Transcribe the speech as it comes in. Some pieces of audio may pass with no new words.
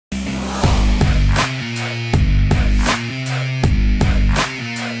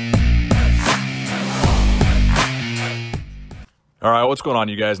All right, what's going on,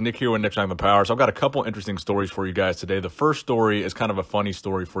 you guys? Nick here with Nick's Knocking the Power. So I've got a couple interesting stories for you guys today. The first story is kind of a funny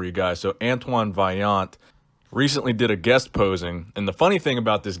story for you guys. So Antoine Vaillant recently did a guest posing. And the funny thing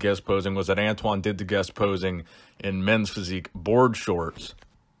about this guest posing was that Antoine did the guest posing in men's physique board shorts.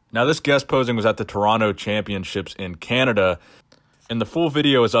 Now, this guest posing was at the Toronto Championships in Canada. And the full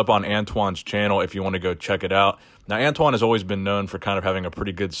video is up on Antoine's channel if you want to go check it out. Now, Antoine has always been known for kind of having a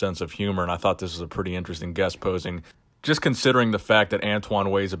pretty good sense of humor. And I thought this was a pretty interesting guest posing, just considering the fact that Antoine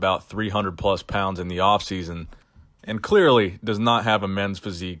weighs about 300 plus pounds in the off season and clearly does not have a men's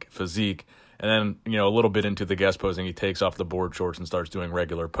physique. And then, a little bit into the guest posing, he takes off the board shorts and starts doing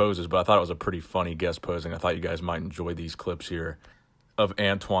regular poses. But I thought it was a pretty funny guest posing. I thought you guys might enjoy these clips here of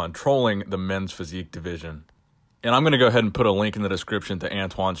Antoine trolling the men's physique division. And I'm going to go ahead and put a link in the description to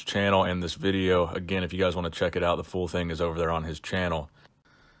Antoine's channel and this video. Again, if you guys want to check it out, the full thing is over there on his channel.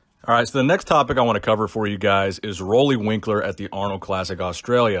 All right, so the next topic I want to cover for you guys is Roelly Winklaar at the Arnold Classic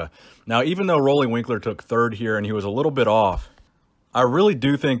Australia. Now, even though Roelly Winklaar took third here and he was a little bit off, I really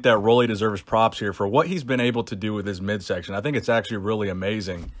do think that Roelly deserves props here for what he's been able to do with his midsection. I think it's actually really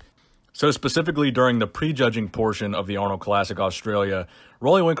amazing. So specifically during the prejudging portion of the Arnold Classic Australia,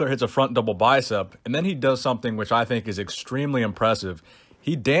 Roelly Winklaar hits a front double bicep, and then he does something which I think is extremely impressive.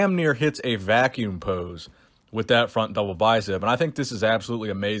 He damn near hits a vacuum pose with that front double bicep. And I think this is absolutely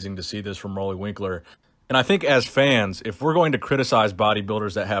amazing to see this from Roelly Winklaar. And I think as fans, if we're going to criticize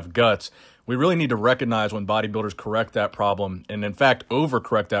bodybuilders that have guts, we really need to recognize when bodybuilders correct that problem and, in fact,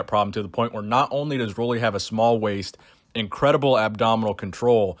 overcorrect that problem to the point where not only does Roelly have a small waist, incredible abdominal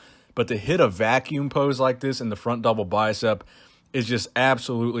control, but to hit a vacuum pose like this in the front double bicep is just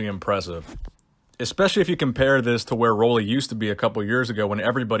absolutely impressive. Especially if you compare this to where Roelly used to be a couple years ago when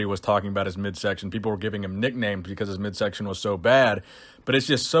everybody was talking about his midsection. People were giving him nicknames because his midsection was so bad. But it's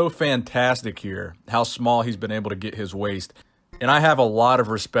just so fantastic here how small he's been able to get his waist. And I have a lot of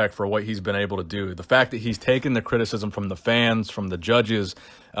respect for what he's been able to do. The fact that he's taken the criticism from the fans, from the judges,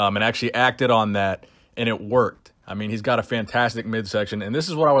 and actually acted on that, and it worked. I mean, he's got a fantastic midsection, and this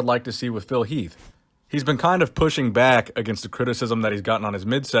is what I would like to see with Phil Heath. He's been kind of pushing back against the criticism that he's gotten on his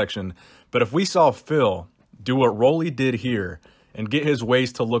midsection, but if we saw Phil do what Roelly did here and get his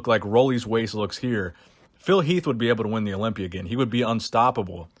waist to look like Roelly's waist looks here, Phil Heath would be able to win the Olympia again. He would be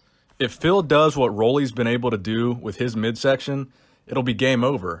unstoppable. If Phil does what Roelly's been able to do with his midsection, it'll be game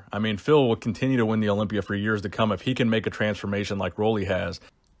over. I mean, Phil will continue to win the Olympia for years to come if he can make a transformation like Roelly has.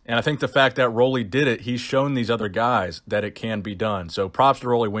 And I think the fact that Roelly did it, he's shown these other guys that it can be done. So props to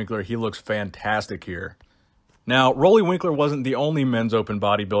Roelly Winklaar. He looks fantastic here. Now, Roelly Winklaar wasn't the only men's open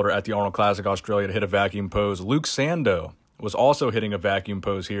bodybuilder at the Arnold Classic Australia to hit a vacuum pose. Luke Sando was also hitting a vacuum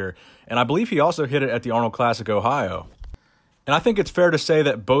pose here. And I believe he also hit it at the Arnold Classic Ohio. And I think it's fair to say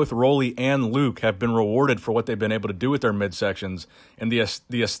that both Roelly and Luke have been rewarded for what they've been able to do with their midsections and the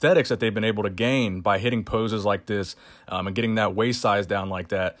aesthetics that they've been able to gain by hitting poses like this and getting that waist size down like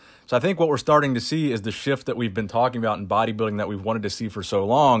that. So I think what we're starting to see is the shift that we've been talking about in bodybuilding that we've wanted to see for so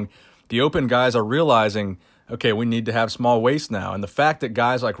long. The open guys are realizing, okay, we need to have small waists now. And the fact that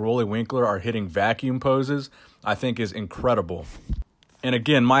guys like Roelly Winklaar are hitting vacuum poses, I think is incredible. And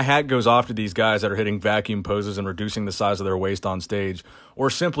again, my hat goes off to these guys that are hitting vacuum poses and reducing the size of their waist on stage, or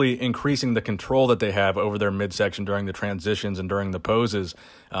simply increasing the control that they have over their midsection during the transitions and during the poses.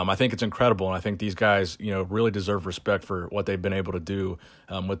 I think it's incredible, and I think these guys, really deserve respect for what they've been able to do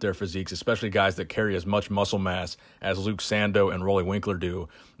with their physiques, especially guys that carry as much muscle mass as Luke Sando and Roelly Winklaar do.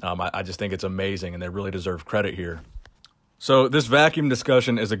 I just think it's amazing, and they really deserve credit here. So this vacuum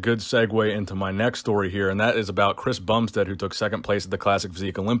discussion is a good segue into my next story here, and that is about Chris Bumstead, who took second place at the Classic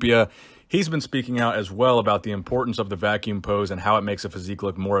Physique Olympia. He's been speaking out as well about the importance of the vacuum pose and how it makes a physique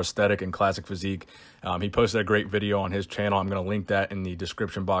look more aesthetic in Classic Physique. He posted a great video on his channel. I'm going to link that in the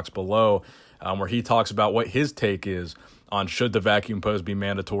description box below, where he talks about what his take is on should the vacuum pose be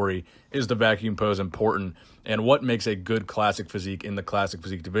mandatory, is the vacuum pose important, and what makes a good Classic Physique in the Classic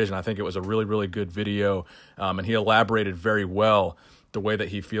Physique division. I think it was a really, really good video, and he elaborated very well the way that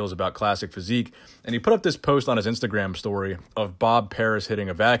he feels about Classic Physique. And he put up this post on his Instagram story of Bob Paris hitting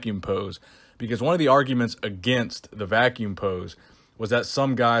a vacuum pose, because one of the arguments against the vacuum pose was that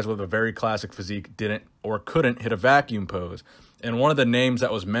some guys with a very classic physique didn't or couldn't hit a vacuum pose. And one of the names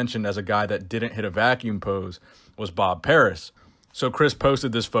that was mentioned as a guy that didn't hit a vacuum pose was Bob Paris. So Chris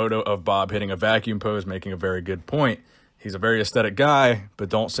posted this photo of Bob hitting a vacuum pose, making a very good point. He's a very aesthetic guy, but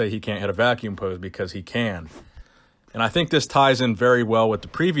don't say he can't hit a vacuum pose, because he can. And I think this ties in very well with the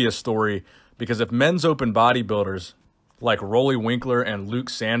previous story, because if men's open bodybuilders like Roelly Winklaar and Luke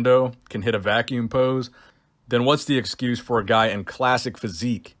Sando can hit a vacuum pose, then what's the excuse for a guy in Classic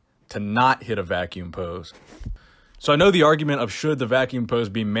Physique to not hit a vacuum pose? So I know the argument of should the vacuum pose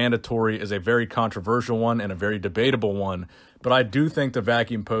be mandatory is a very controversial one and a very debatable one, but I do think the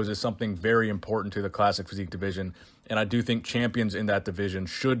vacuum pose is something very important to the classic physique division, and I do think champions in that division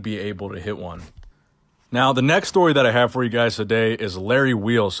should be able to hit one. Now, the next story that I have for you guys today is Larry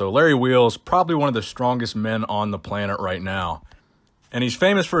Wheels. So Larry Wheels, probably one of the strongest men on the planet right now. And he's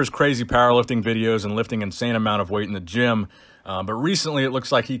famous for his crazy powerlifting videos and lifting insane amount of weight in the gym. But recently, it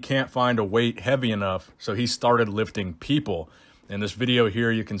looks like he can't find a weight heavy enough, so he started lifting people. In this video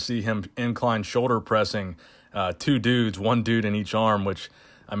here, you can see him incline shoulder pressing 2 dudes, 1 dude in each arm, which,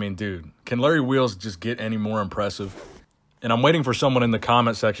 I mean, dude, can Larry Wheels just get any more impressive? And I'm waiting for someone in the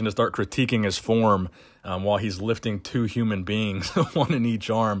comment section to start critiquing his form while he's lifting 2 human beings, 1 in each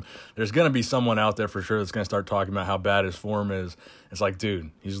arm. There's going to be someone out there for sure that's going to start talking about how bad his form is. It's like,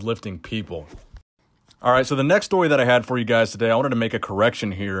 dude, he's lifting people. All right, so the next story that I had for you guys today, I wanted to make a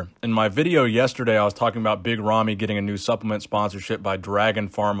correction here. In my video yesterday, I was talking about Big Ramy getting a new supplement sponsorship by Dragon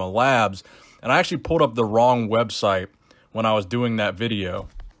Pharma Labs, and I actually pulled up the wrong website when I was doing that video.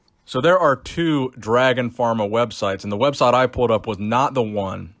 So there are 2 Dragon Pharma websites, and the website I pulled up was not the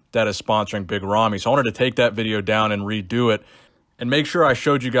one that is sponsoring Big Ramy. So I wanted to take that video down and redo it and make sure I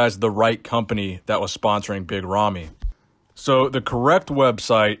showed you guys the right company that was sponsoring Big Ramy. So the correct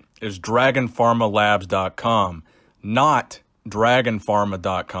website is dragonpharmalabs.com, not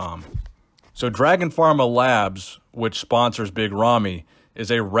dragonpharma.com. So Dragon Pharma Labs, which sponsors Big Ramy,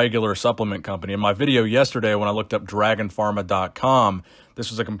 is a regular supplement company. In my video yesterday, when I looked up dragonpharma.com, this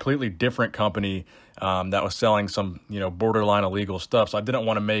was a completely different company that was selling some, borderline illegal stuff. So I didn't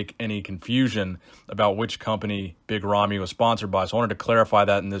want to make any confusion about which company Big Ramy was sponsored by. So I wanted to clarify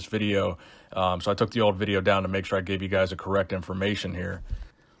that in this video. So I took the old video down to make sure I gave you guys the correct information here.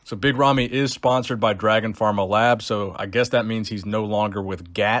 So Big Ramy is sponsored by Dragon Pharma Labs. So I guess that means he's no longer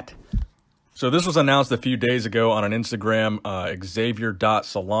with GAT. So this was announced a few days ago on an Instagram,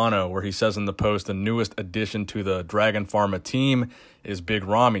 Xavier.Solano, where he says in the post, the newest addition to the Dragon Pharma team is Big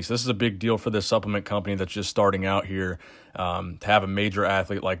Ramy. So this is a big deal for this supplement company that's just starting out here to have a major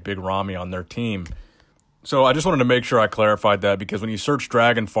athlete like Big Ramy on their team. So I just wanted to make sure I clarified that, because when you search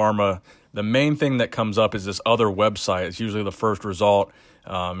Dragon Pharma, the main thing that comes up is this other website. It's usually the first result.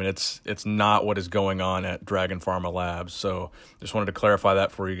 And it's not what is going on at Dragon Pharma Labs. So just wanted to clarify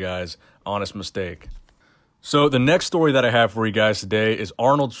that for you guys. Honest mistake. So the next story that I have for you guys today is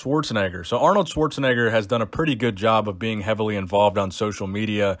Arnold Schwarzenegger. So Arnold Schwarzenegger has done a pretty good job of being heavily involved on social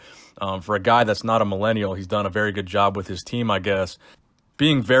media. For a guy that's not a millennial, he's done a very good job with his team, I guess,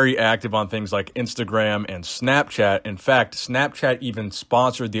 being very active on things like Instagram and Snapchat. In fact, Snapchat even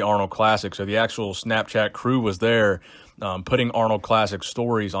sponsored the Arnold Classic. So the actual Snapchat crew was there putting Arnold Classic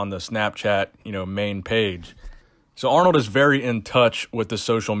stories on the Snapchat, main page. So Arnold is very in touch with the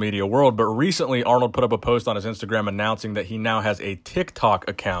social media world, but recently Arnold put up a post on his Instagram announcing that he now has a TikTok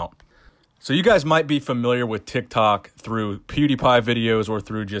account. So you guys might be familiar with TikTok through PewDiePie videos or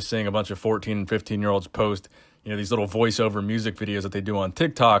through just seeing a bunch of 14 and 15-year-olds post, these little voiceover music videos that they do on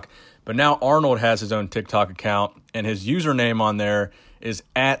TikTok. But now Arnold has his own TikTok account, and his username on there is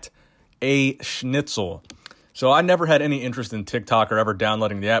 @aschnitzel. So I never had any interest in TikTok or ever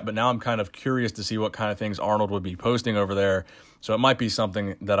downloading the app, but now I'm kind of curious to see what kind of things Arnold would be posting over there. So it might be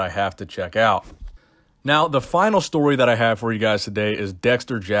something that I have to check out. Now, the final story that I have for you guys today is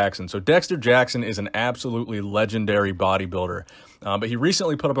Dexter Jackson. So Dexter Jackson is an absolutely legendary bodybuilder, but he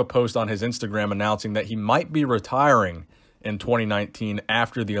recently put up a post on his Instagram announcing that he might be retiring in 2019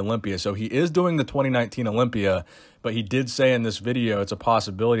 after the Olympia. So he is doing the 2019 Olympia, but he did say in this video it's a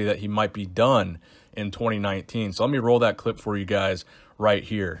possibility that he might be done in 2019. So let me roll that clip for you guys right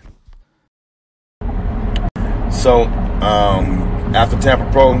here. So after Tampa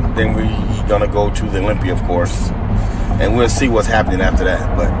Pro, then we gonna go to the Olympia, of course, and we'll see what's happening after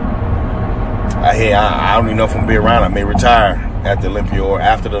that. But I don't even know if I'm gonna be around. I may retire at the Olympia or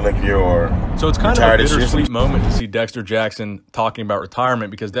after the Olympia, or so it's kind of a bittersweet moment to see Dexter Jackson talking about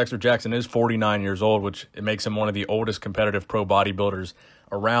retirement, because Dexter Jackson is 49 years old, which it makes him one of the oldest competitive pro bodybuilders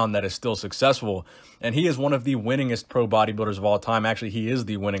around that is still successful. And he is one of the winningest pro bodybuilders of all time. Actually, he is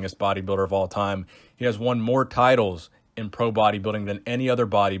the winningest bodybuilder of all time. He has won more titles in pro bodybuilding than any other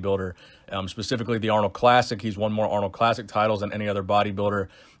bodybuilder, specifically the Arnold Classic. He's won more Arnold Classic titles than any other bodybuilder.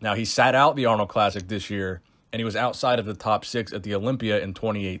 Now, he sat out the Arnold Classic this year, and he was outside of the top 6 at the Olympia in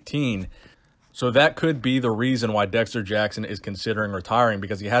 2018. So that could be the reason why Dexter Jackson is considering retiring,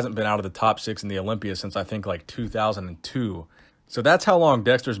 because he hasn't been out of the top 6 in the Olympia since I think like 2002. So that's how long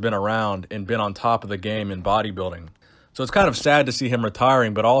Dexter's been around and been on top of the game in bodybuilding. So it's kind of sad to see him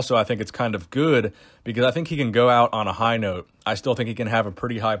retiring, but also I think it's kind of good because I think he can go out on a high note. I still think he can have a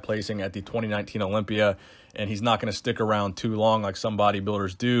pretty high placing at the 2019 Olympia, and he's not going to stick around too long like some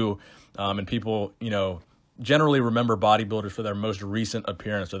bodybuilders do. And people, you know, generally remember bodybuilders for their most recent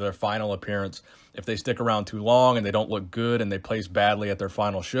appearance or their final appearance. If they stick around too long and they don't look good and they place badly at their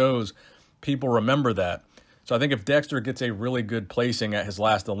final shows, people remember that. So I think if Dexter gets a really good placing at his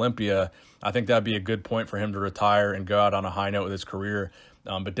last Olympia, I think that'd be a good point for him to retire and go out on a high note with his career.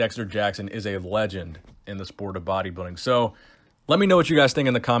 But Dexter Jackson is a legend in the sport of bodybuilding. So let me know what you guys think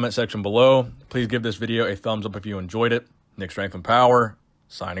in the comment section below. Please give this video a thumbs up if you enjoyed it. Nick Strength and Power,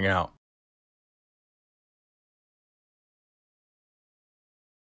 signing out.